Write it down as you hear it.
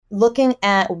looking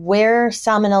at where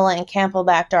Salmonella and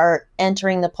Campylobacter are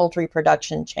entering the poultry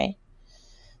production chain.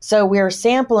 So we're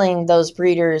sampling those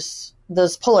breeders,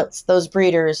 those pullets, those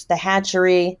breeders, the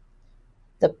hatchery,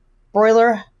 the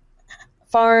broiler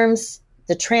farms,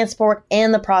 the transport,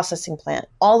 and the processing plant,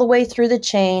 all the way through the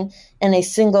chain in a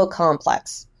single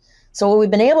complex. So what we've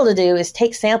been able to do is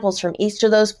take samples from each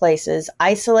of those places,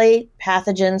 isolate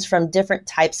pathogens from different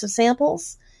types of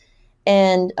samples.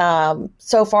 And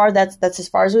so far, that's as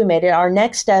far as we made it. Our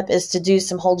next step is to do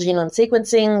some whole genome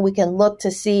sequencing. We can look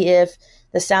to see if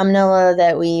the salmonella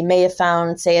that we may have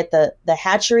found, say, at the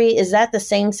hatchery, is that the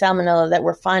same salmonella that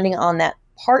we're finding on that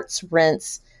parts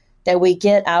rinse that we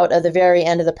get out of the very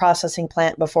end of the processing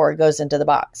plant before it goes into the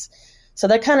box. So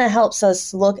that kind of helps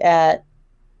us look at,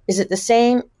 is it the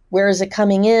same? Where is it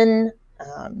coming in?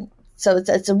 So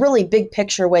it's a really big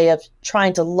picture way of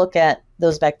trying to look at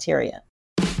those bacteria.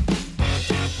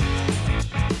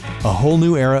 A whole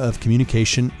new era of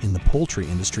communication in the poultry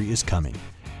industry is coming.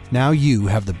 Now you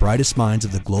have the brightest minds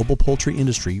of the global poultry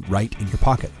industry right in your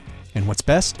pocket. And what's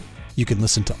best? You can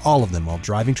listen to all of them while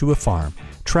driving to a farm,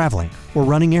 traveling, or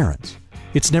running errands.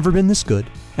 It's never been this good,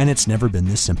 and it's never been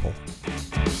this simple.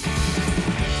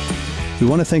 We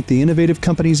want to thank the innovative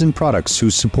companies and products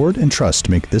whose support and trust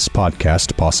make this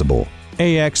podcast possible.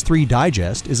 AX3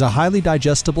 Digest is a highly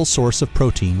digestible source of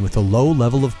protein with a low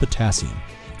level of potassium,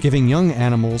 giving young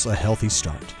animals a healthy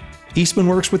start. Eastman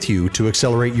works with you to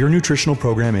accelerate your nutritional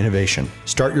program innovation.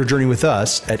 Start your journey with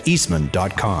us at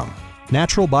eastman.com.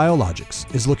 Natural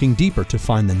Biologics is looking deeper to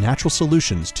find the natural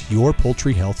solutions to your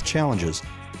poultry health challenges.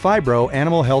 Phibro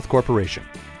Animal Health Corporation.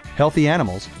 Healthy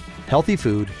animals, healthy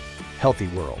food, healthy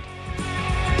world.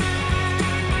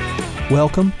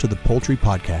 Welcome to the Poultry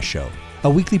Podcast Show, a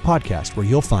weekly podcast where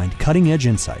you'll find cutting-edge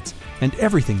insights and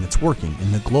everything that's working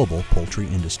in the global poultry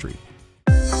industry.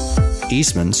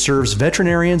 Eastman serves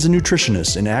veterinarians and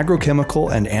nutritionists in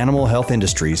agrochemical and animal health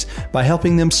industries by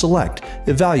helping them select,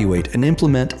 evaluate, and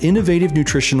implement innovative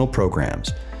nutritional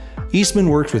programs. Eastman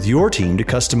works with your team to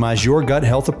customize your gut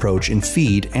health approach in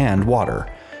feed and water.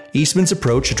 Eastman's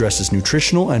approach addresses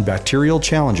nutritional and bacterial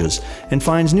challenges and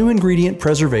finds new ingredient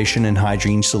preservation and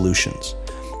hygiene solutions.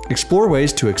 Explore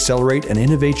ways to accelerate and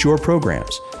innovate your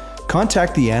programs.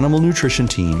 Contact the animal nutrition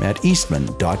team at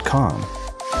eastman.com.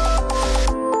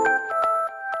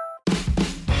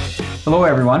 Hello,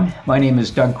 everyone. My name is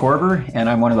Doug Korver, and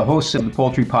I'm one of the hosts of the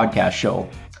Poultry Podcast Show.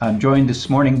 I'm joined this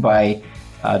morning by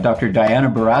Dr.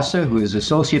 Dianna Bourassa, who is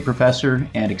Associate Professor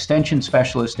and Extension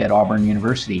Specialist at Auburn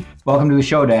University. Welcome to the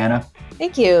show, Dianna.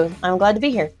 Thank you. I'm glad to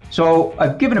be here. So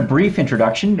I've given a brief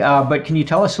introduction, but can you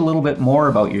tell us a little bit more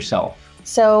about yourself?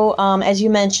 So, as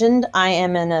you mentioned, I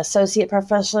am an Associate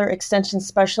Professor Extension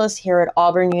Specialist here at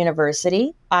Auburn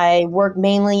University. I work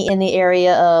mainly in the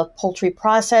area of poultry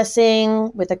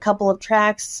processing with a couple of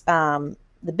tracks.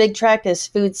 The big track is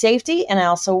food safety, and I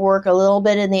also work a little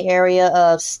bit in the area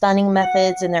of stunning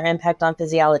methods and their impact on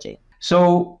physiology.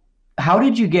 So how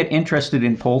did you get interested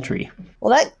in poultry?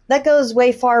 Well, that goes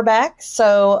way far back.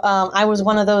 So I was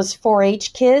one of those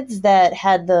 4-H kids that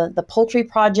had the poultry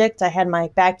project. I had my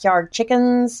backyard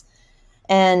chickens.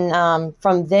 And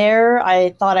from there,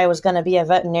 I thought I was going to be a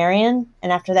veterinarian.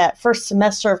 And after that first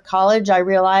semester of college, I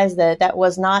realized that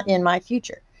was not in my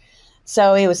future.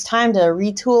 So it was time to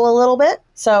retool a little bit.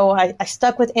 So I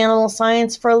stuck with animal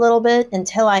science for a little bit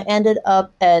until I ended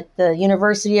up at the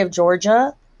University of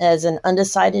Georgia as an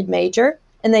undecided major.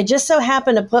 And they just so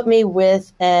happened to put me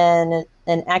with an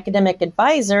academic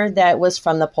advisor that was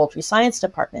from the poultry science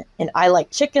department. And I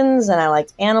liked chickens and I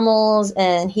liked animals.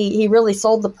 And he really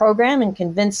sold the program and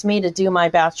convinced me to do my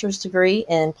bachelor's degree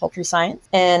in poultry science.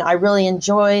 And I really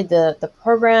enjoyed the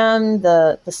program,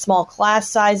 the small class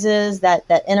sizes, that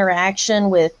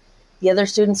interaction with the other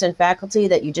students and faculty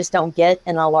that you just don't get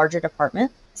in a larger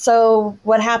department. So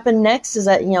what happened next is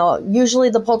that, usually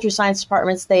the poultry science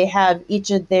departments, they have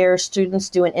each of their students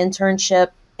do an internship.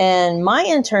 And my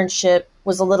internship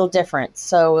was a little different.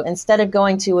 So instead of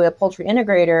going to a poultry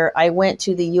integrator, I went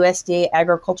to the USDA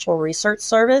Agricultural Research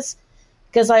Service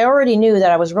because I already knew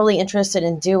that I was really interested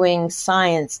in doing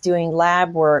science, doing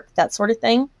lab work, that sort of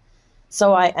thing.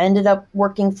 So I ended up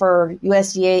working for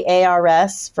USDA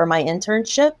ARS for my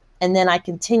internship. And then I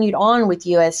continued on with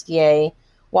USDA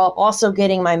while also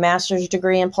getting my master's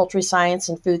degree in poultry science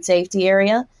and food safety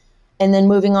area, and then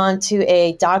moving on to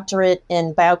a doctorate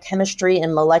in biochemistry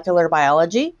and molecular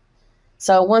biology.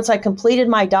 So once I completed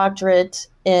my doctorate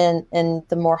in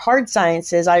the more hard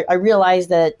sciences, I realized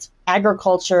that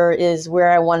agriculture is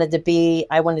where I wanted to be.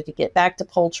 I wanted to get back to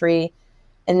poultry.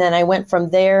 And then I went from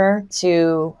there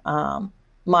to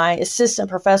my assistant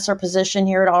professor position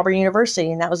here at Auburn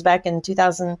University, and that was back in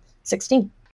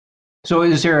 2016. So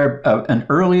is there an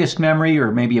earliest memory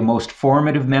or maybe a most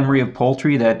formative memory of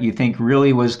poultry that you think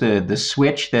really was the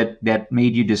switch that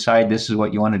made you decide this is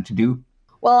what you wanted to do?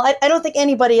 Well, I don't think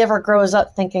anybody ever grows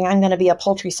up thinking I'm going to be a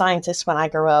poultry scientist when I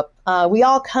grow up. We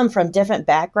all come from different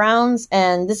backgrounds,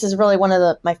 and this is really one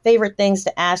of my favorite things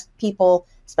to ask people,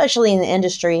 especially in the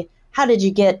industry. How did you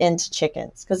get into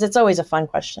chickens? Because it's always a fun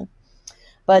question.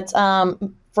 But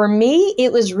for me,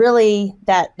 it was really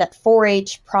that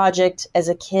 4-H project as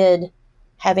a kid,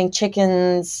 having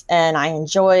chickens, and I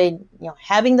enjoyed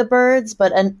having the birds.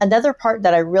 But another part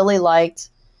that I really liked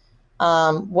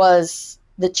was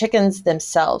the chickens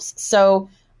themselves. So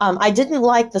I didn't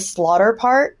like the slaughter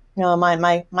part.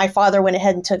 My father went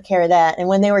ahead and took care of that. And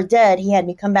when they were dead, he had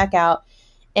me come back out.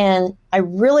 And I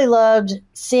really loved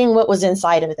seeing what was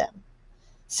inside of them.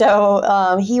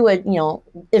 So he would,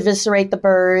 eviscerate the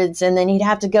birds, and then he'd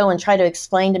have to go and try to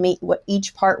explain to me what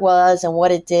each part was and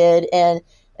what it did. And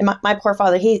my poor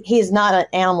father, he's not an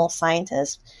animal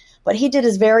scientist, but he did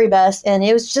his very best. And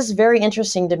it was just very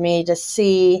interesting to me to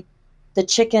see the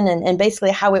chicken and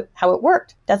basically how it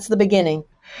worked. That's the beginning.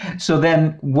 So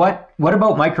then what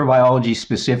about microbiology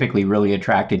specifically really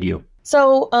attracted you?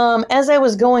 So as I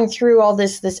was going through all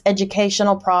this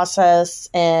educational process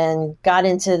and got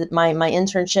into my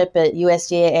internship at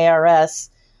USDA ARS,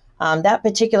 that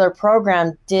particular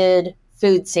program did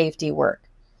food safety work,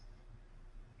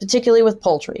 particularly with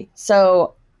poultry.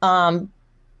 So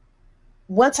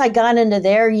once I got into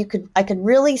there, I could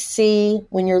really see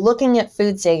when you're looking at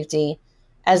food safety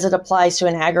as it applies to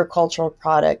an agricultural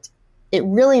product, it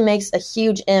really makes a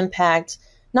huge impact,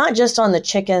 not just on the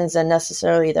chickens and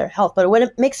necessarily their health, but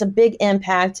it makes a big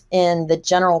impact in the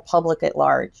general public at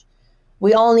large.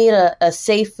 We all need a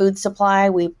safe food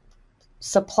supply. We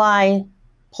supply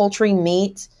poultry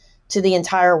meat to the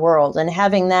entire world, and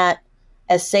having that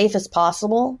as safe as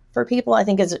possible for people, I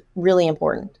think, is really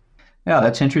important. Yeah,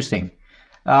 that's interesting.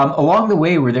 Along the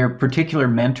way, were there particular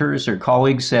mentors or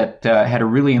colleagues that had a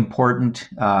really important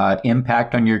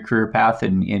impact on your career path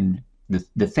in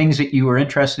the things that you were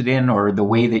interested in or the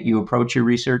way that you approach your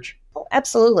research? Oh,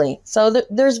 absolutely. So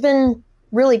there's been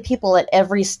really people at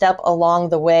every step along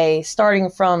the way, starting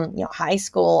from high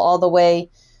school all the way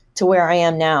to where I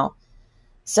am now.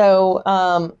 So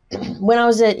when I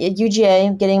was at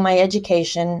UGA getting my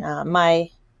education,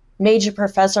 my major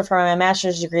professor for my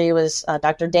master's degree was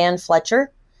Dr. Dan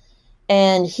Fletcher,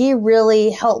 and he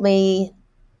really helped me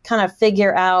kind of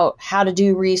figure out how to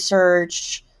do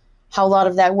research, how a lot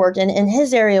of that worked. And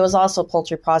his area was also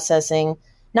poultry processing,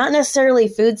 not necessarily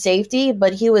food safety,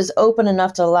 but he was open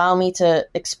enough to allow me to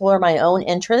explore my own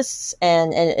interests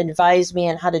and advise me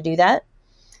on how to do that.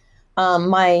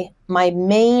 My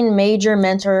main major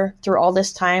mentor through all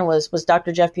this time was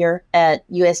Dr. Jeff Buer at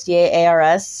USDA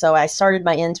ARS. So I started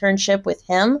my internship with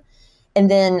him, and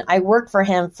then I worked for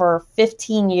him for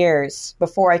 15 years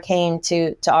before I came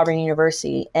to Auburn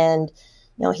University. And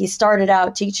he started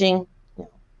out teaching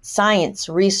science,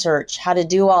 research, how to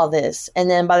do all this.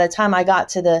 And then by the time I got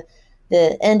to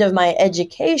the end of my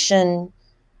education,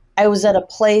 I was at a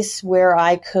place where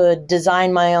I could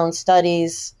design my own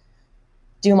studies,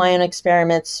 do my own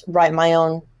experiments, write my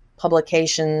own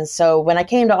publications. So when I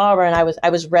came to Auburn, I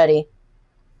was ready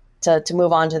to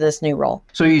move on to this new role.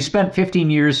 So you spent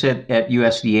 15 years at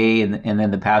USDA and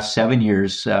then the past 7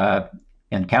 years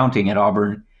and counting at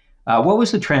Auburn. What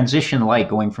was the transition like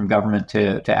going from government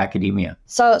to academia?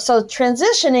 So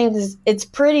transitioning, it's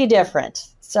pretty different.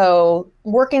 So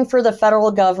working for the federal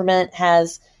government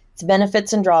has its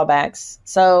benefits and drawbacks.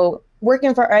 So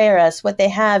working for ARS, what they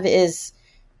have is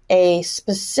a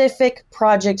specific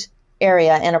project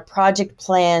area and a project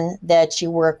plan that you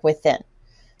work within.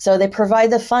 So they provide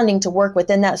the funding to work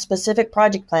within that specific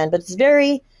project plan, but it's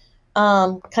very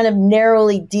kind of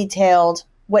narrowly detailed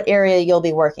what area you'll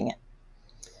be working in.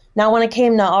 Now, when I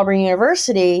came to Auburn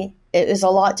University, it was a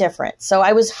lot different. So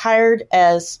I was hired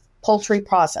as poultry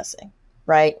processing,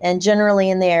 right? And generally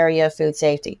in the area of food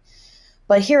safety.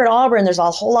 But here at Auburn, there's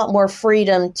a whole lot more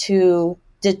freedom to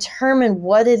determine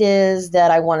what it is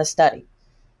that I want to study.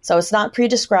 So it's not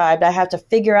pre-described. I have to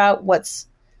figure out what's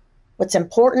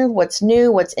important, what's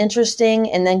new, what's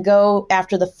interesting, and then go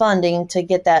after the funding to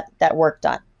get that work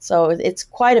done. So it's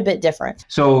quite a bit different.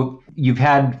 So you've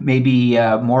had maybe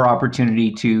more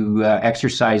opportunity to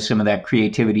exercise some of that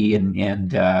creativity and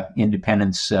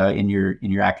independence in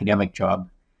your academic job.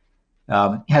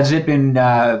 Has it been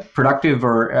productive,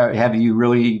 or have you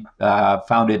really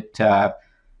found it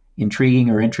intriguing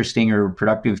or interesting or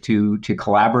productive to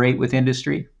collaborate with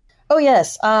industry? Oh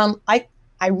yes, I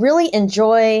really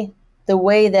enjoy the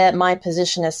way that my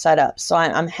position is set up. So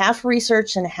I'm half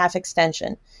research and half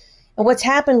extension. And what's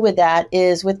happened with that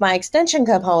is with my extension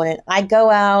component, I go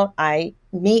out, I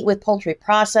meet with poultry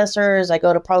processors, I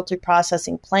go to poultry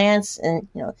processing plants and,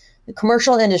 the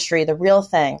commercial industry, the real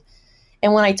thing.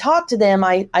 And when I talk to them,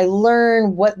 I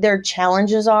learn what their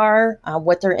challenges are,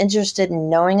 what they're interested in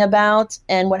knowing about.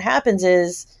 And what happens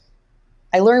is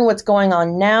I learn what's going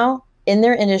on now in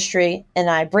their industry, and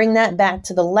I bring that back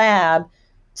to the lab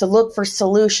to look for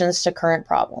solutions to current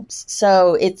problems.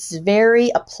 So it's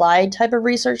very applied type of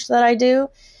research that I do.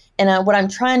 And what I'm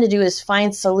trying to do is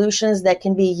find solutions that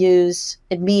can be used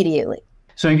immediately.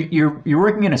 So you're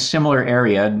working in a similar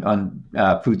area on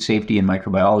food safety and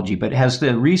microbiology, but has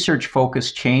the research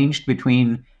focus changed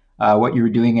between what you were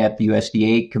doing at the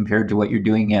USDA compared to what you're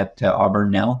doing at Auburn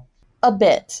now? A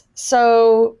bit.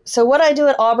 So what I do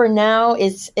at Auburn now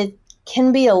is it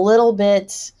can be a little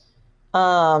bit,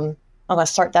 I'm going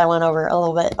to start that one over a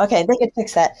little bit. Okay, they can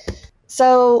fix that.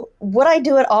 So what I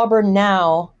do at Auburn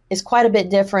now is quite a bit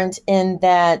different in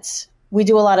that we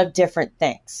do a lot of different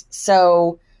things.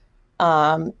 So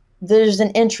there's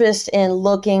an interest in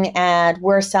looking at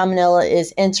where salmonella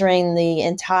is entering the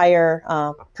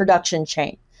entire production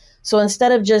chain. So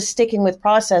instead of just sticking with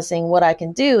processing, what I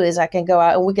can do is I can go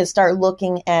out and we can start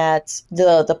looking at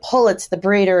the pullets, the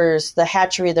breeders, the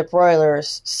hatchery, the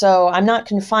broilers. So I'm not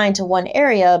confined to one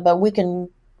area, but we can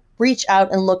reach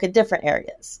out and look at different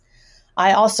areas.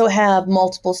 I also have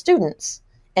multiple students,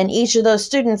 and each of those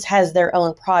students has their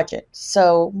own project.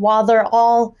 So while they're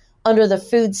all under the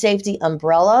food safety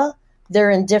umbrella,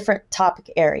 they're in different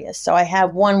topic areas. So I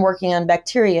have one working on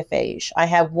bacteriophage. I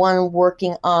have one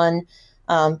working on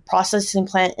processing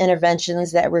plant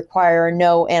interventions that require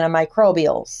no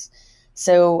antimicrobials.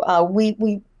 So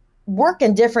we work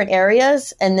in different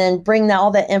areas and then bring all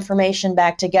that information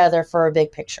back together for a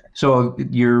big picture. So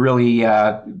you're really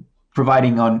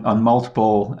providing on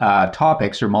multiple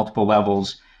topics or multiple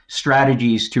levels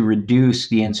strategies to reduce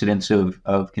the incidence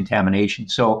of contamination.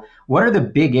 So what are the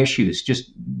big issues,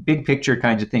 just big picture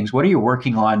kinds of things? What are you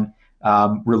working on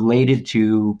related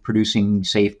to producing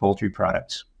safe poultry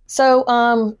products? So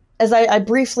as I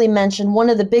briefly mentioned, one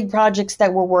of the big projects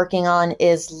that we're working on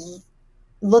is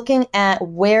looking at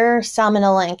where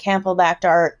Salmonella and Campylobacter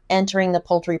are entering the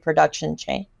poultry production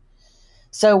chain.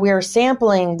 So we're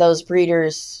sampling those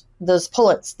breeders, those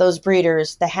pullets, those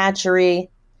breeders, the hatchery,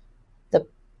 the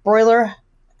broiler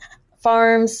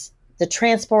farms, the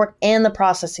transport, and the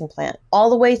processing plant, all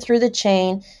the way through the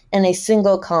chain in a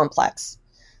single complex.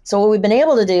 So what we've been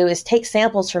able to do is take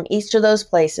samples from each of those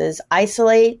places,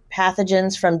 isolate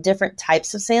pathogens from different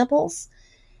types of samples.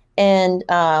 And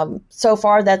so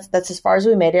far, that's as far as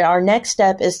we made it. Our next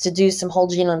step is to do some whole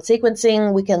genome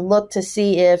sequencing. We can look to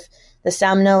see if the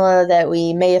salmonella that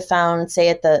we may have found, say,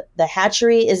 at the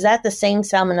hatchery, is that the same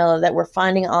salmonella that we're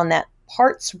finding on that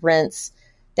parts rinse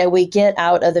that we get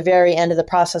out of the very end of the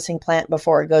processing plant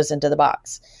before it goes into the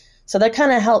box. So that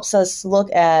kind of helps us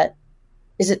look at,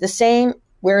 is it the same?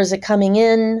 Where is it coming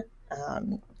in?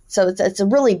 So it's a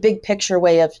really big picture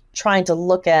way of trying to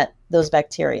look at those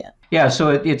bacteria. Yeah, so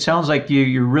it sounds like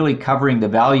you're really covering the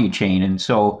value chain. And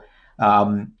so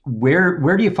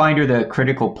where do you find are the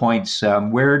critical points?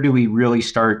 Where do we really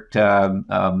start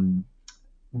running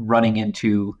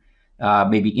into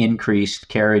maybe increased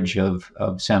carriage of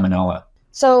salmonella?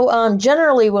 So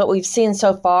generally what we've seen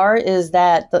so far is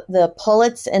that the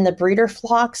pullets and the breeder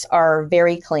flocks are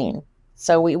very clean.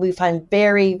 So we find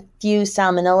very few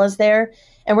salmonellas there.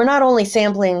 And we're not only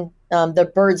sampling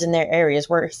the birds in their areas,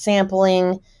 we're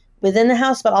sampling within the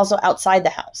house, but also outside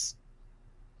the house.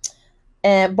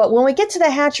 But when we get to the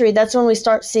hatchery, that's when we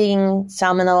start seeing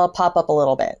salmonella pop up a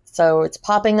little bit. So it's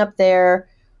popping up there.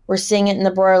 We're seeing it in the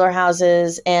broiler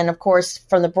houses. And of course,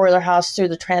 from the broiler house through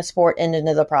the transport and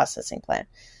into the processing plant.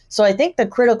 So I think the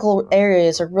critical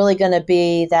areas are really going to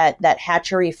be that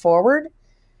hatchery forward.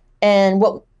 And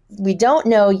what we don't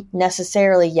know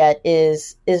necessarily yet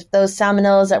is those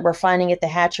salmonellas that we're finding at the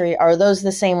hatchery, are those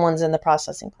the same ones in the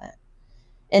processing plant?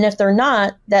 And if they're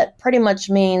not, that pretty much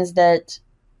means that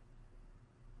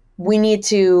we need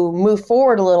to move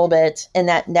forward a little bit in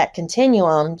that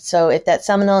continuum. So if that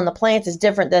salmonella in the plant is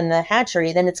different than the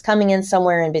hatchery, then it's coming in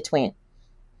somewhere in between.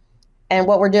 And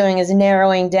what we're doing is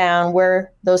narrowing down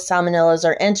where those salmonellas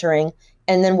are entering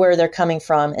and then where they're coming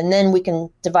from. And then we can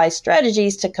devise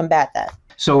strategies to combat that.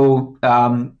 So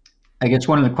I guess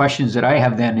one of the questions that I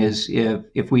have then is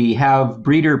if we have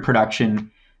breeder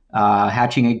production,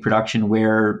 hatching egg production,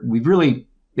 where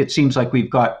it seems like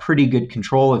we've got pretty good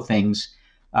control of things,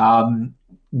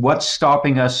 what's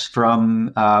stopping us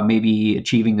from maybe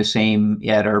achieving the same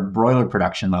at our broiler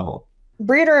production level?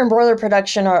 breeder and broiler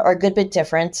production are a good bit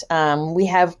different. We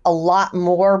have a lot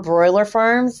more broiler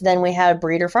farms than we have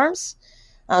breeder farms.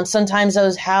 Sometimes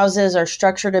those houses are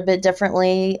structured a bit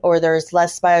differently, or there's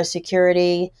less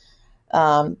biosecurity.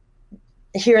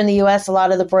 Here in the U.S., a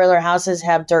lot of the broiler houses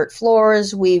have dirt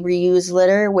floors. We reuse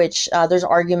litter, which there's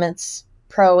arguments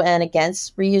pro and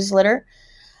against reuse litter.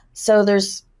 So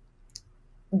there's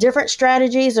different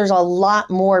strategies. There's a lot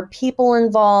more people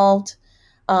involved.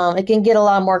 It can get a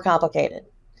lot more complicated.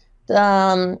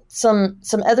 Some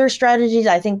other strategies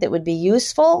I think that would be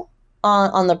useful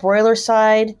on the broiler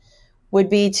side would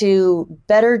be to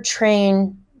better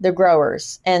train the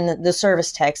growers and the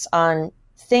service techs on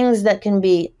things that can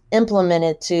be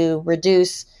implemented to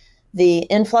reduce the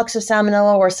influx of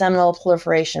salmonella or salmonella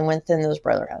proliferation within those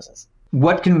broiler houses.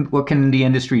 What can the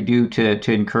industry do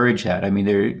to encourage that? I mean,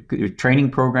 there are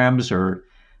training programs or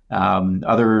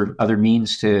other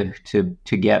means to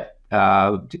get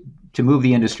to move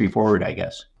the industry forward, I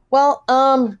guess. Well,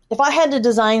 if I had to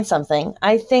design something,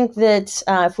 I think that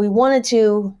if we wanted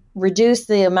to reduce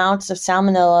the amounts of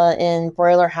salmonella in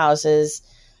broiler houses,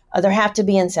 there have to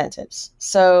be incentives.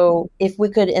 So if we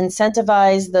could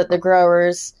incentivize the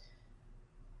growers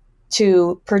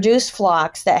to produce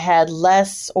flocks that had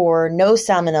less or no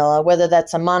salmonella, whether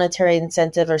that's a monetary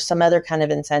incentive or some other kind of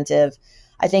incentive,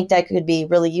 I think that could be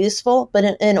really useful.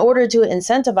 But in order to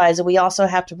incentivize it, we also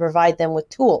have to provide them with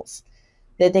tools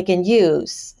that they can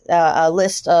use, a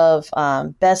list of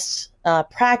best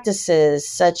practices,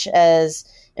 such as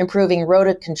improving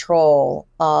rodent control,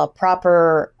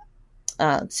 proper,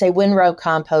 say, windrow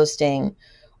composting,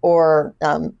 or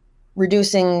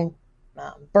reducing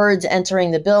birds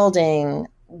entering the building,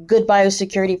 good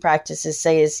biosecurity practices,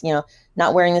 say, is,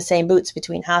 not wearing the same boots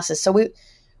between houses. So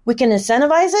we can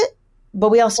incentivize it, but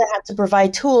we also have to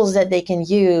provide tools that they can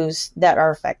use that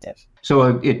are effective.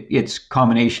 So it's a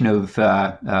combination of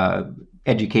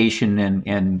education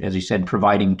and, as you said,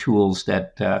 providing tools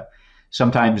that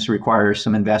sometimes require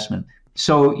some investment.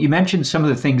 So you mentioned some of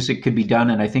the things that could be done,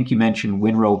 and I think you mentioned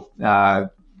windrow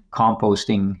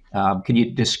composting. Can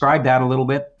you describe that a little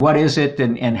bit? What is it,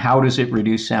 and how does it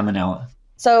reduce salmonella?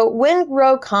 So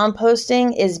windrow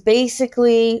composting is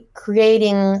basically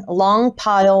creating long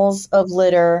piles of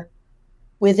litter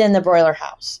within the broiler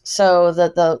house. So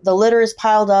the litter is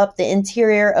piled up, the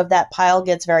interior of that pile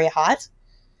gets very hot,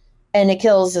 and it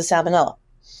kills the salmonella.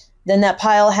 Then that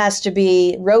pile has to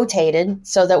be rotated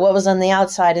so that what was on the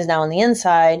outside is now on the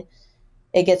inside.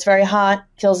 It gets very hot,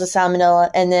 kills the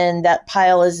salmonella, and then that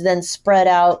pile is then spread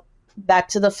out back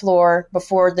to the floor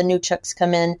before the new chicks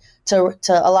come in to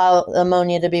allow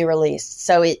ammonia to be released.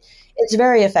 So it's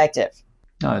very effective.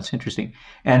 Oh, that's interesting.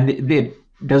 And it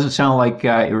doesn't sound like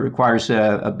it requires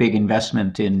a big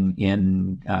investment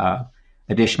in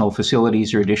additional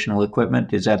facilities or additional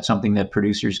equipment. Is that something that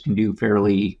producers can do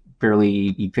fairly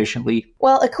efficiently?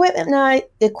 Well,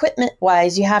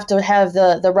 equipment-wise, you have to have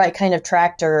the right kind of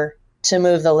tractor to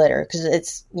move the litter,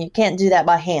 because you can't do that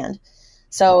by hand.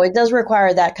 So it does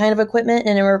require that kind of equipment,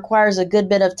 and it requires a good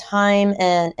bit of time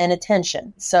and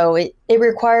attention. So it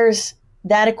requires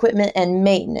that equipment and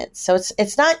maintenance. So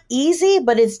it's not easy,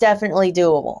 but it's definitely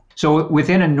doable. So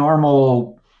within a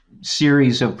normal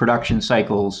series of production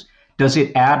cycles, does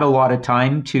it add a lot of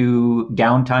time to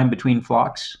downtime between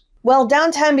flocks? Well,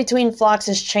 downtime between flocks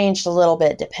has changed a little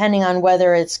bit, depending on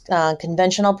whether it's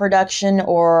conventional production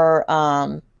or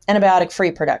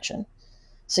antibiotic-free production.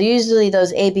 So usually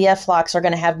those ABF flocks are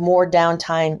going to have more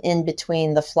downtime in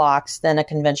between the flocks than a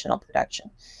conventional production.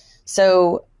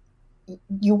 So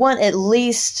you want at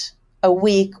least a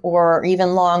week or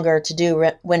even longer to do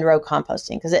windrow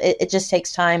composting, because it just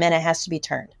takes time and it has to be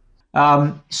turned.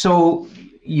 So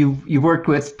you've worked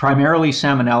with primarily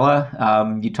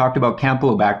Salmonella. You talked about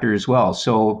Campylobacter as well.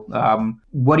 So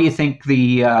what do you think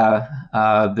the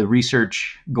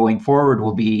research going forward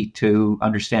will be to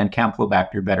understand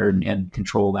Campylobacter better and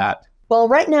control that? Well,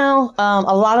 right now,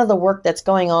 a lot of the work that's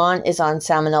going on is on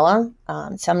Salmonella.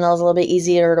 Salmonella is a little bit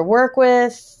easier to work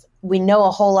with. We know a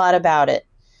whole lot about it.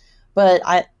 But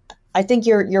I think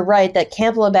you're right that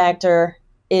Campylobacter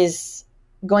is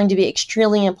going to be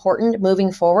extremely important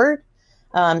moving forward.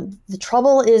 The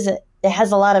trouble is it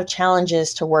has a lot of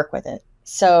challenges to work with it.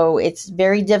 So it's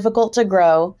very difficult to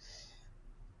grow.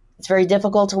 It's very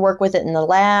difficult to work with it in the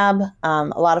lab.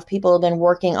 A lot of people have been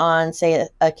working on, say,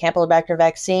 a Campylobacter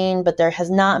vaccine, but there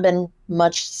has not been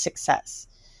much success.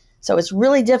 So it's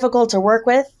really difficult to work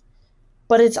with,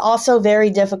 but it's also very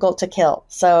difficult to kill.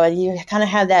 So you kind of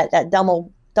have that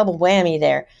double whammy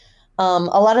there. A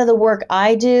lot of the work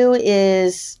I do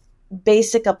is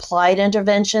basic applied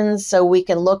interventions so we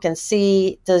can look and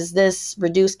see, does this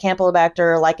reduce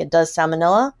Campylobacter like it does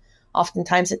Salmonella?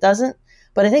 Oftentimes it doesn't.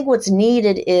 But I think what's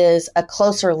needed is a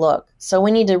closer look. So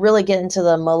we need to really get into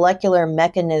the molecular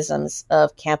mechanisms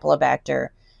of Campylobacter.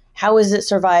 How is it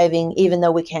surviving even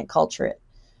though we can't culture it?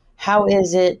 How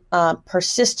is it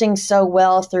persisting so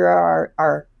well through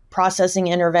our processing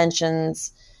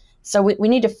interventions? So we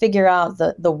need to figure out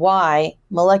the why,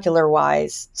 molecular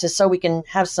whys, so we can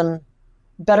have some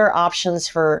better options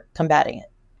for combating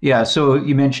it. Yeah, so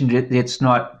you mentioned it's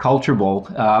not culturable.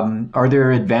 Are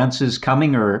there advances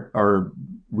coming or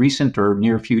recent or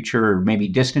near future or maybe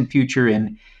distant future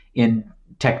in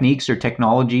techniques or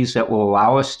technologies that will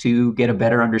allow us to get a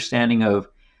better understanding of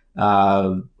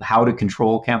how to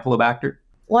control Campylobacter?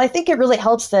 Well, I think it really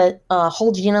helps that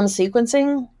whole genome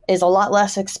sequencing is a lot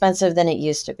less expensive than it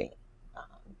used to be.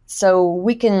 So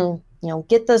we can,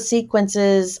 get the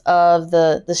sequences of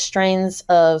the strains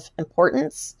of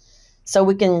importance. So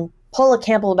we can pull a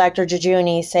Campylobacter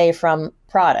jejuni, say, from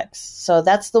products. So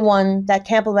that's the one, that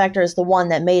Campylobacter is the one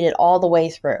that made it all the way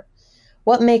through.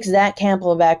 What makes that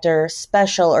Campylobacter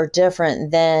special or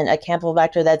different than a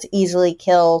Campylobacter that's easily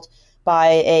killed by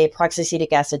a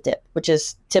peroxyacetic acid dip, which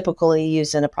is typically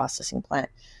used in a processing plant?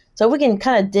 So we can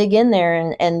kind of dig in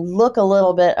there and look a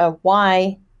little bit of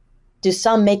why do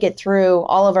some make it through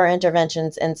all of our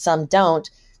interventions and some don't.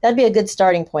 That'd be a good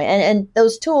starting point. And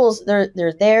those tools,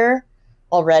 they're there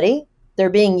already. They're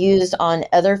being used on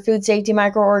other food safety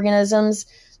microorganisms.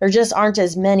 There just aren't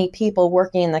as many people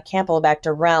working in the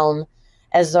Campylobacter realm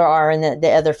as there are in the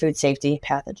other food safety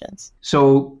pathogens.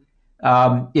 So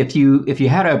if you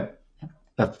had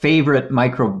a favorite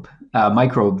microbe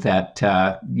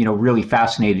that really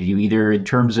fascinated you, either in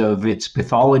terms of its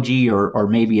pathology or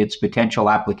maybe its potential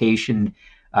application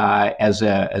as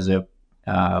a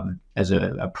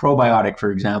probiotic,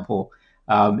 for example,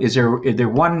 is there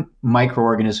one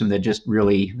microorganism that just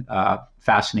really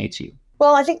fascinates you?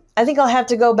 Well, I think I'll have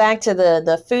to go back to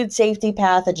the food safety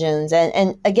pathogens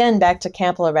and again back to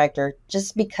Campylobacter,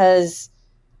 just because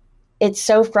it's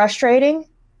so frustrating.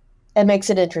 It makes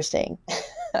it interesting.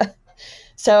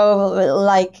 So,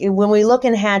 like when we look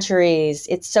in hatcheries,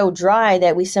 it's so dry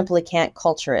that we simply can't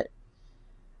culture it.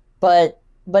 But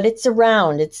it's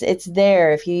around. It's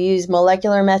there. If you use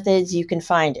molecular methods, you can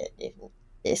find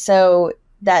it. So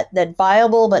that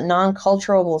viable but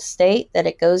non-culturable state that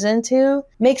it goes into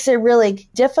makes it really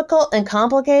difficult and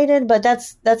complicated. But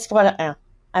that's what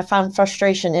I found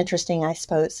frustration interesting, I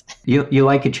suppose. You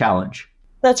like a challenge.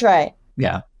 That's right.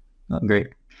 Yeah, great.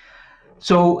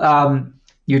 So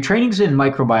your training's in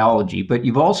microbiology, but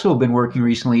you've also been working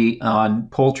recently on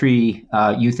poultry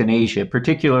euthanasia,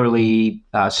 particularly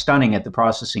stunning at the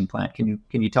processing plant. Can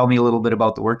you tell me a little bit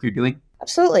about the work you're doing?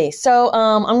 Absolutely. So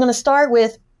I'm going to start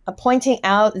with pointing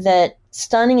out that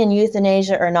stunning and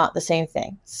euthanasia are not the same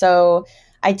thing. So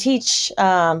I teach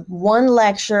one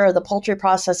lecture of the poultry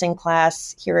processing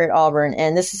class here at Auburn,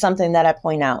 and this is something that I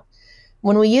point out.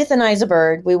 When we euthanize a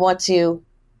bird, we want to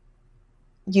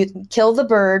kill the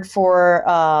bird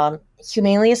for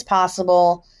humanely as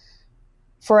possible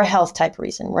for a health type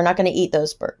reason. We're not going to eat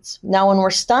those birds. Now, when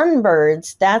we're stunned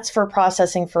birds, that's for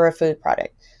processing for a food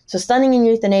product. So stunning and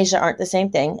euthanasia aren't the same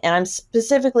thing. And I'm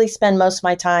specifically spend most of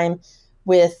my time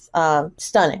with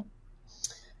stunning.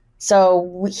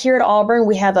 So here at Auburn,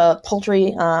 we have a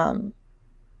poultry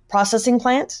processing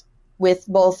plant with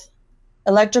both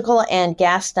electrical and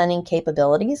gas stunning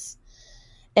capabilities.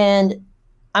 And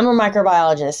I'm a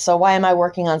microbiologist, so why am I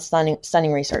working on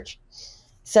stunning research?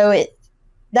 So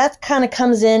that kind of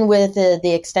comes in with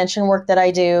the extension work that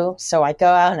I do. So I go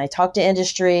out and I talk to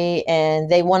industry, and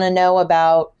they want to know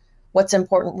about what's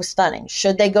important with stunning.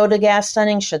 Should they go to gas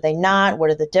stunning? Should they not? What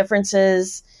are the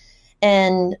differences?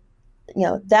 And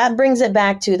that brings it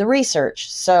back to the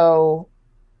research. So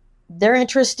they're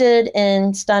interested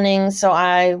in stunning, so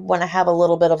I want to have a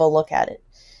little bit of a look at it.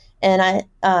 And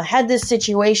I had this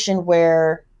situation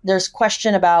where there's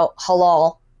question about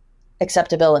halal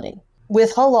acceptability.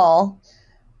 With halal,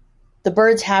 the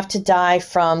birds have to die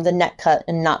from the neck cut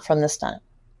and not from the stunning.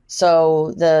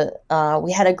 So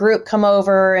we had a group come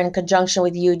over in conjunction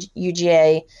with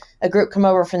UGA, a group come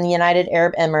over from the United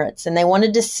Arab Emirates, and they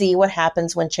wanted to see what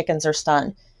happens when chickens are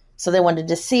stunned. So they wanted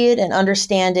to see it and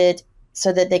understand it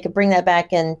so that they could bring that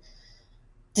back and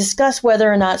discuss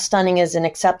whether or not stunning is an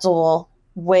acceptable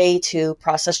way to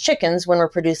process chickens when we're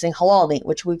producing halal meat,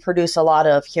 which we produce a lot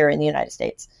of here in the United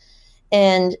States.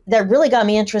 And that really got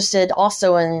me interested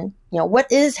also in, what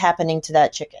is happening to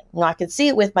that chicken? I can see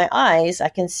it with my eyes. I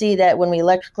can see that when we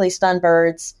electrically stun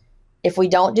birds, if we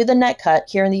don't do the neck cut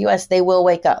here in the U.S., they will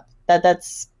wake up.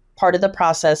 That's part of the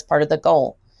process, part of the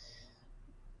goal.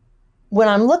 When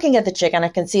I'm looking at the chicken, I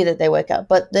can see that they wake up.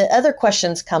 But the other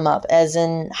questions come up, as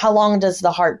in, how long does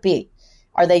the heart beat?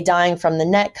 Are they dying from the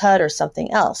neck cut or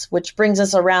something else? Which brings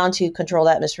us around to controlled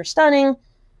atmosphere stunning.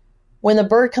 When the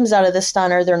bird comes out of the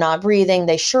stunner, they're not breathing.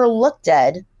 They sure look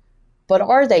dead, but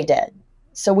are they dead?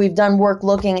 So we've done work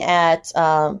looking at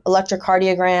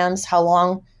electrocardiograms.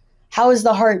 How is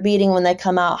the heart beating when they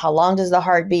come out? How long does the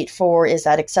heart beat for? Is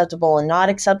that acceptable and not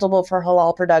acceptable for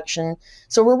halal production?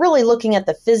 So we're really looking at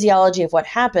the physiology of what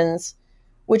happens,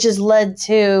 which has led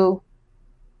to,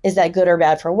 is that good or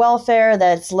bad for welfare?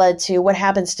 That's led to what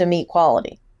happens to meat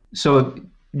quality. So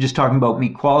just talking about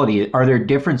meat quality, are there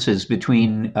differences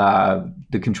between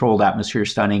the controlled atmosphere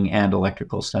stunning and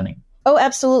electrical stunning? Oh,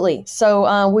 absolutely.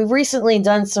 So we've recently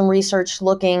done some research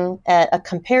looking at a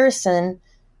comparison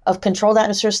of controlled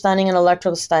atmosphere stunning and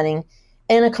electrical stunning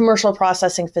in a commercial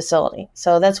processing facility.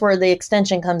 So that's where the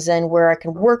extension comes in, where I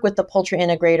can work with the poultry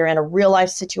integrator in a real life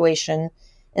situation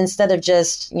instead of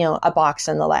just, a box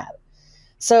in the lab.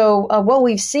 So what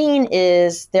we've seen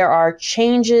is there are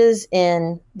changes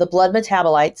in the blood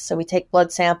metabolites. So we take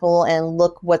blood sample and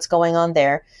look what's going on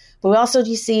there. But we also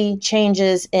do see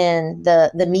changes in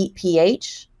the meat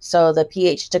pH. So the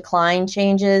pH decline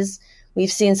changes.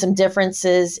 We've seen some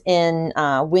differences in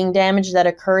wing damage that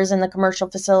occurs in the commercial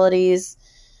facilities.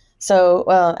 So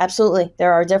absolutely,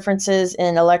 there are differences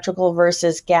in electrical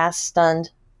versus gas-stunned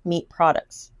meat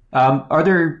products. Are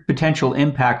there potential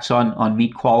impacts on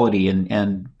meat quality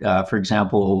and for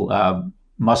example,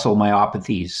 muscle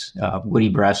myopathies, woody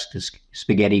breast,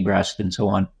 spaghetti breast, and so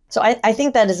on? So I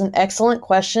think that is an excellent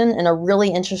question and a really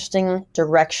interesting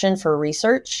direction for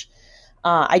research.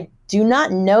 I do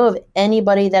not know of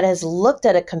anybody that has looked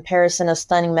at a comparison of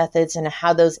stunning methods and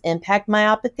how those impact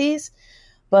myopathies,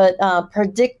 but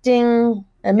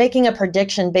making a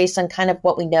prediction based on kind of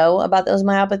what we know about those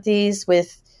myopathies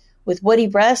with woody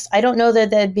breast, I don't know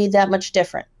that that'd be that much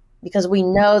different, because we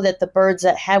know that the birds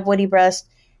that have woody breast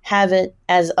have it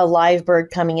as a live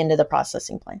bird coming into the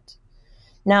processing plant.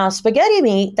 Now, spaghetti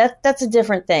meat, that's a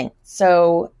different thing.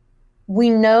 So we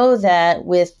know that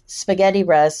with spaghetti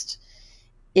breast,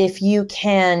 if you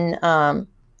can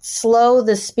slow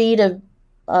the speed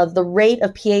of the rate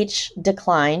of pH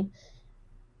decline,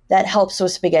 that helps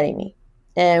with spaghetti meat.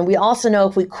 And we also know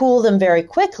if we cool them very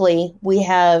quickly, we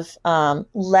have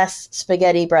less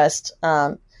spaghetti breast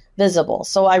visible.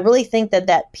 So I really think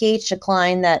that pH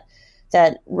decline, that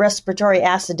respiratory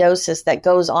acidosis that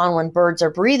goes on when birds are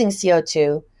breathing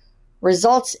CO2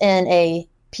 results in a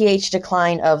pH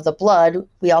decline of the blood.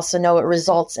 We also know it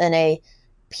results in a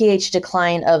pH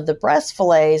decline of the breast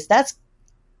fillets. That's,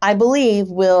 I believe,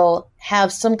 will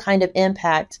have some kind of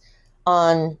impact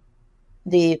on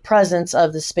the presence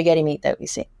of the spaghetti meat that we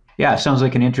see. Yeah, sounds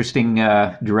like an interesting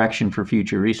direction for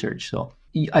future research. So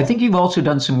I think you've also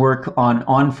done some work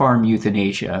on-farm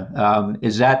euthanasia.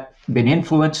 Has that been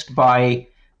influenced by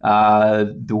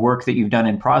the work that you've done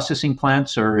in processing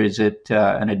plants, or is it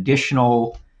an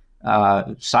additional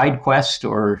side quest,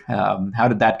 or how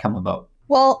did that come about?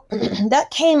 Well, that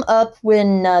came up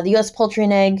when the U.S. Poultry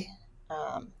and Egg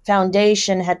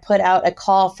Foundation had put out a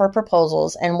call for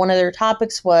proposals, and one of their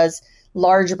topics was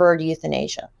large bird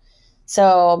euthanasia.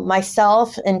 So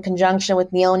myself, in conjunction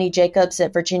with Leonie Jacobs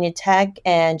at Virginia Tech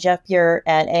and Jeff Buer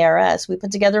at ARS, we put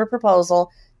together a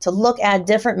proposal to look at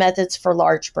different methods for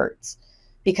large birds.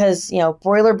 Because,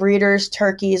 broiler breeders,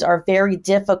 turkeys are very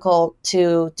difficult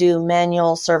to do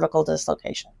manual cervical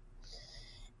dislocation.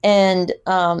 And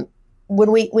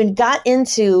when we got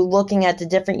into looking at the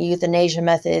different euthanasia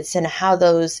methods and how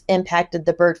those impacted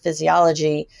the bird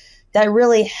physiology, that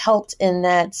really helped in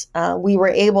that we were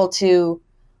able to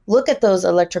look at those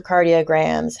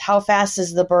electrocardiograms. How fast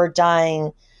is the bird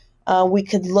dying? We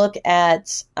could look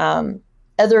at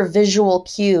other visual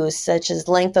cues such as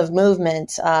length of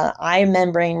movement, eye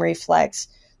membrane reflex,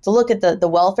 to look at the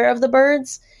welfare of the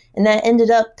birds. And that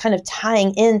ended up kind of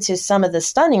tying into some of the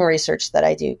stunning research that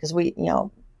I do, because we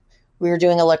were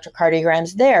doing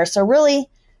electrocardiograms there. So really,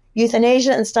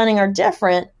 euthanasia and stunning are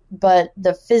different, but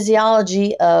the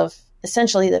physiology of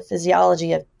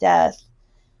death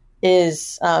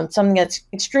is something that's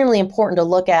extremely important to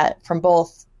look at from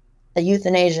both the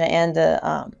euthanasia and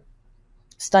the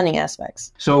stunning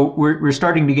aspects. So we're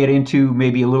starting to get into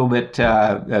maybe a little bit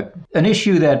an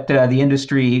issue that the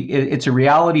industry, it's a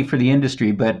reality for the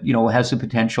industry, but has the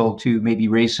potential to maybe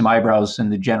raise some eyebrows in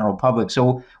the general public.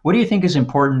 So what do you think is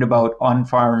important about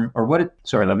on-farm, or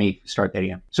let me start that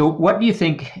again. So what do you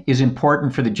think is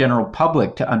important for the general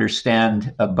public to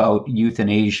understand about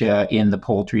euthanasia in the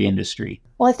poultry industry?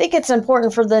 Well, I think it's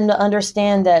important for them to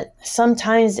understand that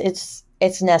sometimes it's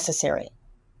it's necessary.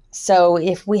 So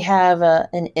if we have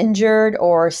an injured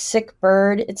or sick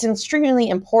bird, it's extremely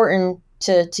important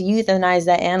to euthanize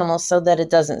that animal so that it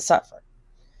doesn't suffer.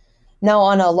 Now,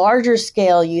 on a larger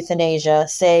scale euthanasia,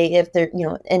 say if there,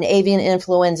 an avian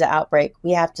influenza outbreak,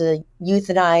 we have to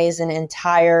euthanize an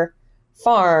entire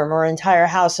farm or entire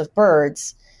house of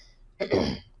birds.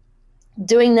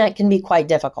 Doing that can be quite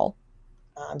difficult.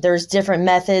 There's different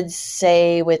methods,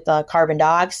 say with carbon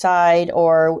dioxide,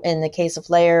 or in the case of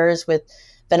layers with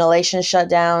ventilation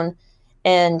shutdown.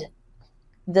 And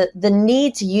the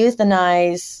need to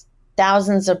euthanize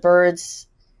thousands of birds,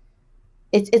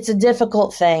 it's a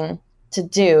difficult thing to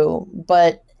do,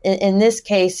 but in this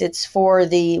case, it's for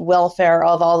the welfare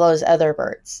of all those other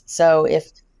birds. So if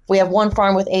we have one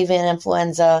farm with avian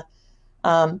influenza,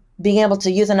 being able to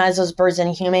euthanize those birds in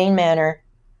a humane manner,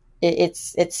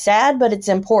 it's sad, but it's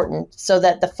important so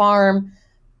that the farm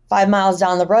 5 miles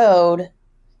down the road,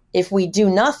 if we do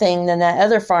nothing, then that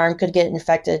other farm could get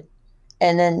infected.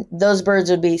 And then those birds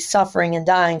would be suffering and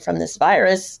dying from this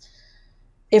virus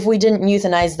if we didn't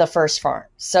euthanize the first farm.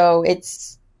 So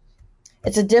it's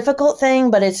a difficult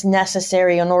thing, but it's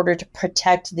necessary in order to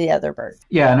protect the other birds.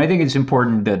 Yeah, and I think it's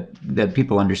important that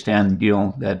people understand,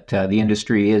 that the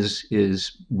industry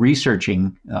is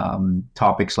researching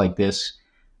topics like this,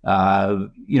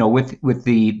 with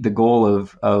the goal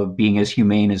of being as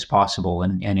humane as possible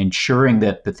and ensuring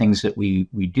that the things that we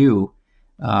do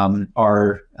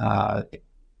are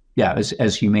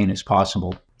as humane as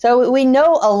possible. So we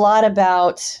know a lot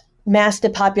about mass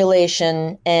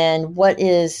depopulation and what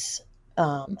is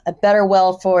a better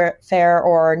welfare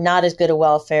or not as good a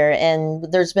welfare.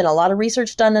 And there's been a lot of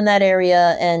research done in that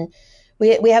area. And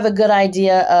we have a good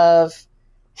idea of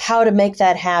how to make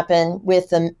that happen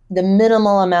with the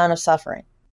minimal amount of suffering.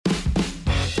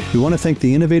 We want to thank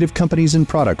the innovative companies and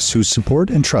products whose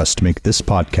support and trust make this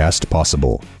podcast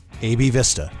possible. AB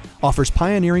Vista offers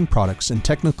pioneering products and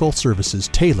technical services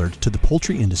tailored to the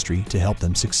poultry industry to help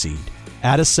them succeed.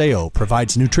 Adiseo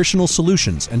provides nutritional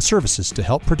solutions and services to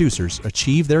help producers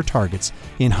achieve their targets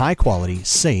in high-quality,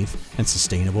 safe, and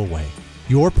sustainable way.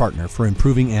 Your partner for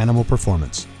improving animal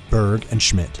performance, Berg &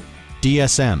 Schmidt.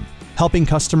 DSM, helping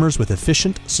customers with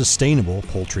efficient, sustainable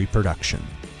poultry production.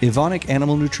 Evonik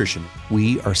Animal Nutrition.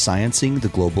 We are sciencing the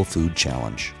global food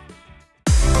challenge.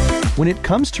 When it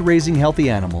comes to raising healthy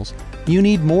animals, you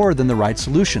need more than the right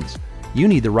solutions. You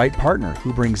need the right partner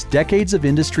who brings decades of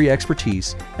industry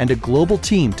expertise and a global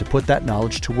team to put that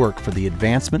knowledge to work for the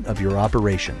advancement of your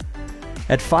operation.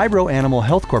 At Phibro Animal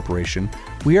Health Corporation,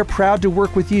 we are proud to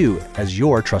work with you as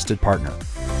your trusted partner.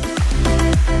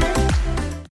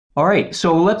 All right,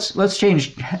 so let's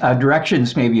change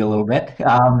directions maybe a little bit.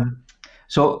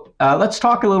 So let's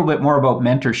talk a little bit more about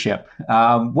mentorship.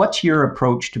 What's your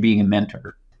approach to being a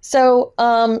mentor? So,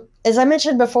 as I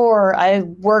mentioned before, I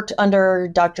worked under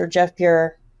Dr. Jeff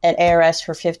Buer at ARS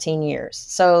for 15 years.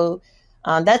 So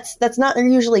that's not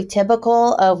usually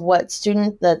typical of what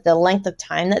the length of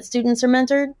time that students are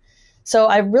mentored. So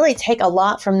I really take a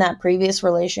lot from that previous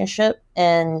relationship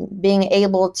and being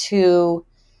able to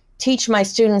teach my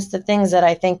students the things that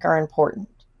I think are important.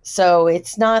 So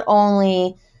it's not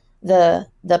only the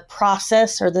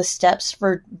process or the steps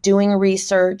for doing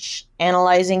research,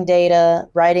 analyzing data,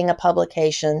 writing a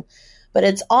publication, but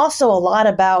it's also a lot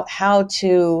about how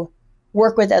to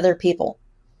work with other people.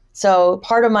 So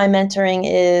part of my mentoring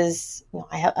is,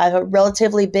 I have a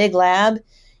relatively big lab,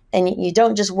 and you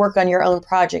don't just work on your own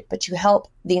project, but you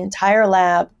help the entire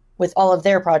lab with all of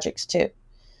their projects too.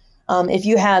 If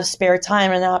you have spare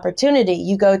time and opportunity,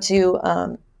 you go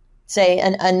to say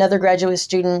another graduate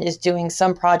student is doing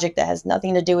some project that has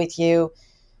nothing to do with you,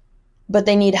 but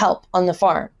they need help on the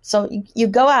farm. So you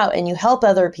go out and you help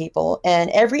other people. And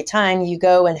every time you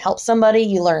go and help somebody,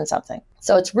 you learn something.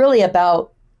 So it's really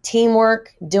about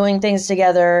teamwork, doing things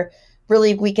together.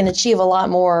 Really, we can achieve a lot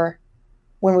more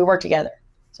when we work together.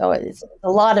 So it's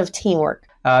a lot of teamwork.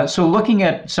 So looking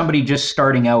at somebody just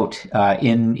starting out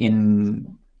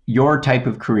in your type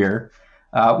of career,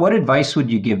 what advice would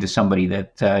you give to somebody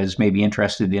that is maybe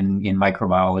interested in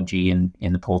microbiology and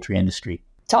in the poultry industry?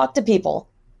 Talk to people,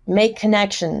 make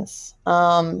connections.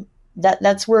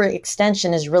 That's where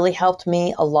extension has really helped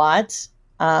me a lot.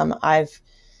 I've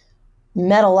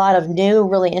met a lot of new,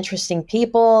 really interesting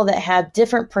people that have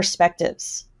different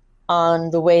perspectives on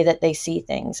the way that they see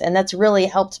things. And that's really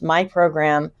helped my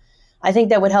program. I think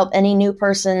that would help any new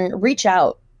person reach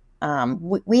out.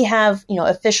 We have,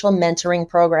 official mentoring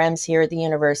programs here at the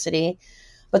university,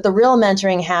 but the real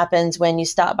mentoring happens when you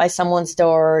stop by someone's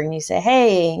door and you say,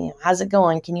 "Hey, how's it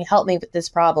going? Can you help me with this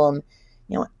problem?"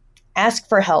 Ask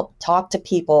for help, talk to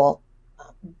people,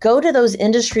 go to those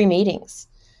industry meetings.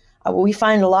 We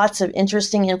find lots of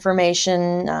interesting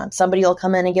information. Somebody will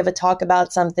come in and give a talk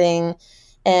about something,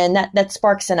 and that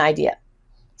sparks an idea.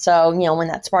 So, when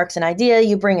that sparks an idea,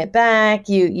 you bring it back,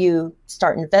 you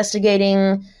start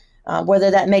investigating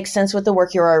whether that makes sense with the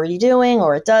work you're already doing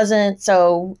or it doesn't.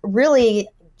 So really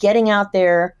getting out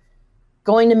there,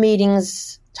 going to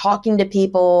meetings, talking to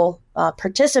people,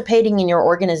 participating in your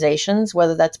organizations,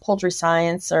 whether that's Poultry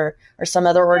Science or some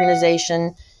other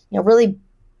organization, really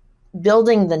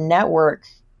building the network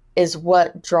is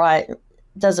what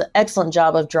does an excellent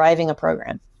job of driving a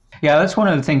program. Yeah, that's one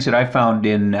of the things that I found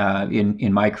in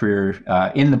my career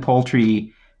in the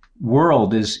poultry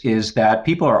world is that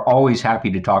people are always happy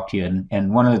to talk to you.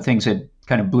 And one of the things that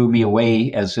kind of blew me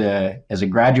away as a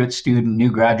graduate student,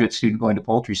 new graduate student going to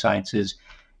Poultry Science is,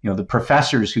 the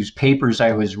professors whose papers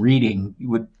I was reading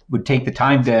would take the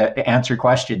time to answer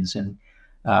questions. And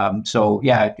so,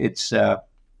 yeah, it's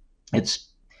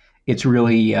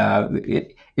really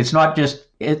it's not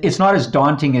as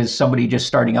daunting as somebody just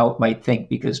starting out might think,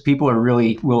 because people are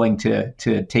really willing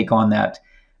to take on that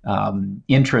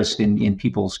interest in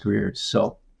people's careers.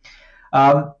 So,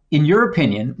 in your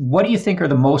opinion, what do you think are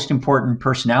the most important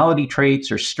personality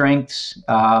traits or strengths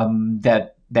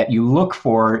that you look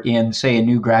for in, say, a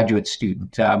new graduate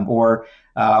student, or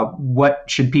what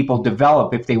should people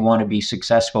develop if they want to be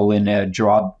successful in a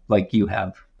job like you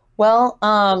have? Well,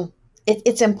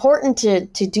 it's important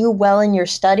to do well in your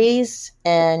studies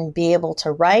and be able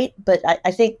to write, but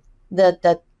I think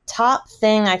the top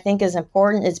thing I think is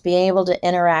important is being able to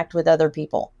interact with other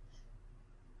people.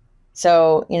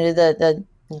 So,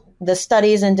 the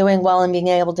studies and doing well and being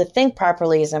able to think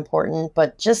properly is important,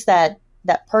 but just that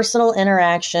personal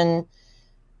interaction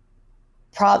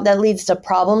that leads to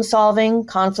problem solving,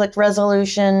 conflict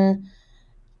resolution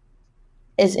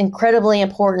is incredibly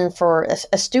important for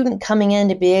a student coming in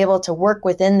to be able to work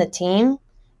within the team,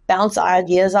 bounce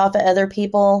ideas off of other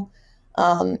people.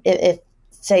 If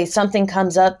say something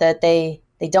comes up that they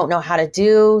don't know how to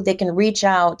do, they can reach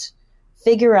out,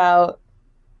 figure out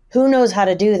who knows how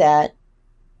to do that,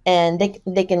 and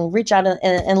they can reach out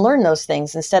and learn those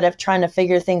things instead of trying to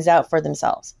figure things out for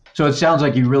themselves. So it sounds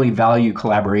like you really value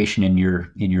collaboration in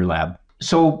your lab.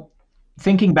 So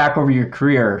thinking back over your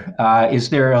career, is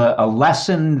there a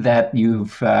lesson that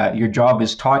your job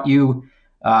has taught you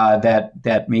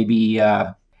that maybe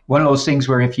one of those things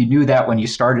where if you knew that when you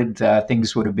started,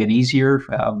 things would have been easier?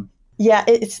 Yeah,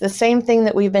 it's the same thing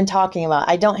that we've been talking about.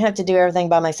 I don't have to do everything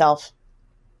by myself.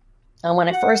 When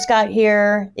I first got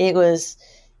here, it was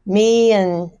me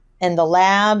and the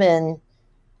lab, and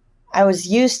I was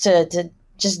used to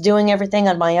just doing everything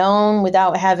on my own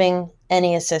without having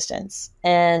any assistance.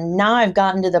 And now I've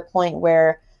gotten to the point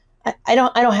where I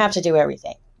don't have to do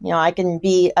everything. I can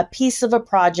be a piece of a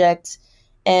project,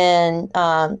 and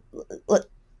I'll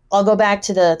go back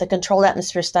to the controlled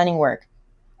atmosphere stunning work.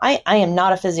 I am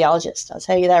not a physiologist. I'll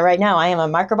tell you that right now. I am a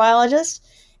microbiologist,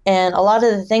 and a lot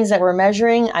of the things that we're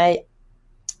measuring, I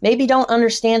maybe don't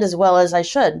understand as well as I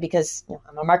should because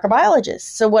I'm a microbiologist.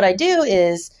 So what I do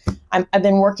is I've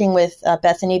been working with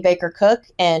Bethany Baker-Cook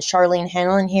and Charlene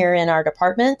Hanlon here in our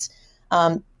department.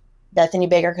 Bethany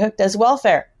Baker-Cook does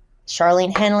welfare.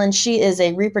 Charlene Hanlon, she is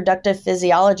a reproductive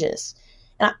physiologist.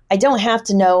 And I don't have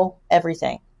to know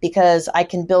everything because I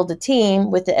can build a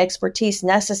team with the expertise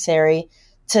necessary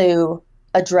to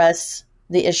address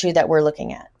the issue that we're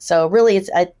looking at. So really,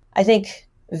 I think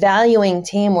valuing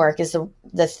teamwork is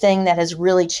the thing that has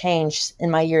really changed in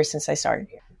my years since I started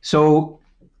here. So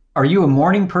are you a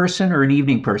morning person or an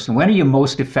evening person? When are you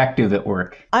most effective at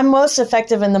work? I'm most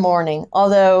effective in the morning,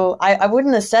 although I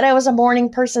wouldn't have said I was a morning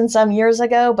person some years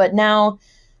ago, but now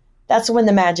that's when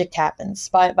the magic happens.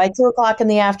 By 2:00 in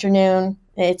the afternoon,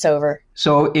 it's over.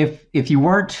 So if you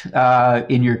weren't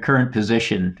in your current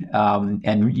position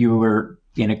and you were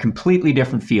in a completely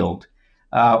different field,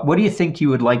 what do you think you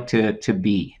would like to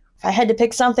be? If I had to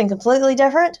pick something completely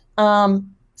different,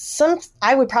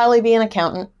 I would probably be an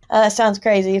accountant. That sounds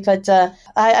crazy, but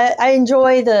I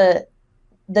enjoy the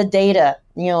data,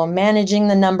 managing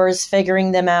the numbers,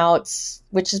 figuring them out,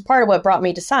 which is part of what brought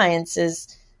me to science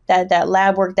is that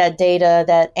lab work, that data,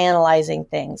 that analyzing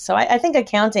things. So I think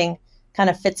accounting kind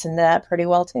of fits into that pretty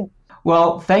well too.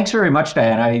 Well, thanks very much,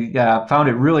 Dianna. I found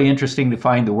it really interesting to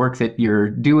find the work that you're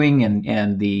doing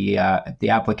and the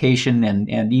application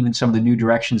and even some of the new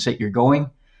directions that you're going.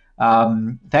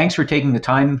 Thanks for taking the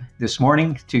time this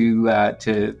morning to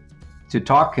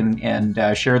talk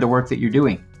and share the work that you're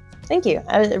doing. Thank you.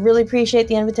 I really appreciate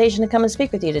the invitation to come and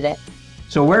speak with you today.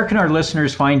 So where can our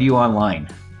listeners find you online?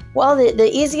 Well, the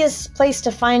easiest place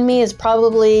to find me is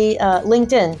probably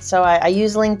LinkedIn. So I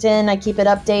use LinkedIn. I keep it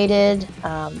updated.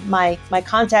 My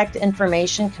contact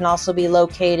information can also be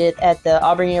located at the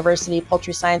Auburn University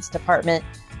Poultry Science Department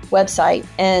website.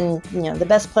 And the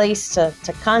best place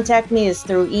to contact me is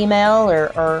through email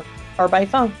or by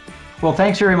phone. Well,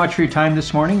 thanks very much for your time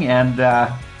this morning, and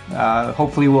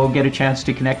hopefully we'll get a chance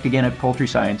to connect again at Poultry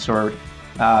Science or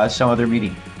some other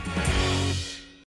meeting.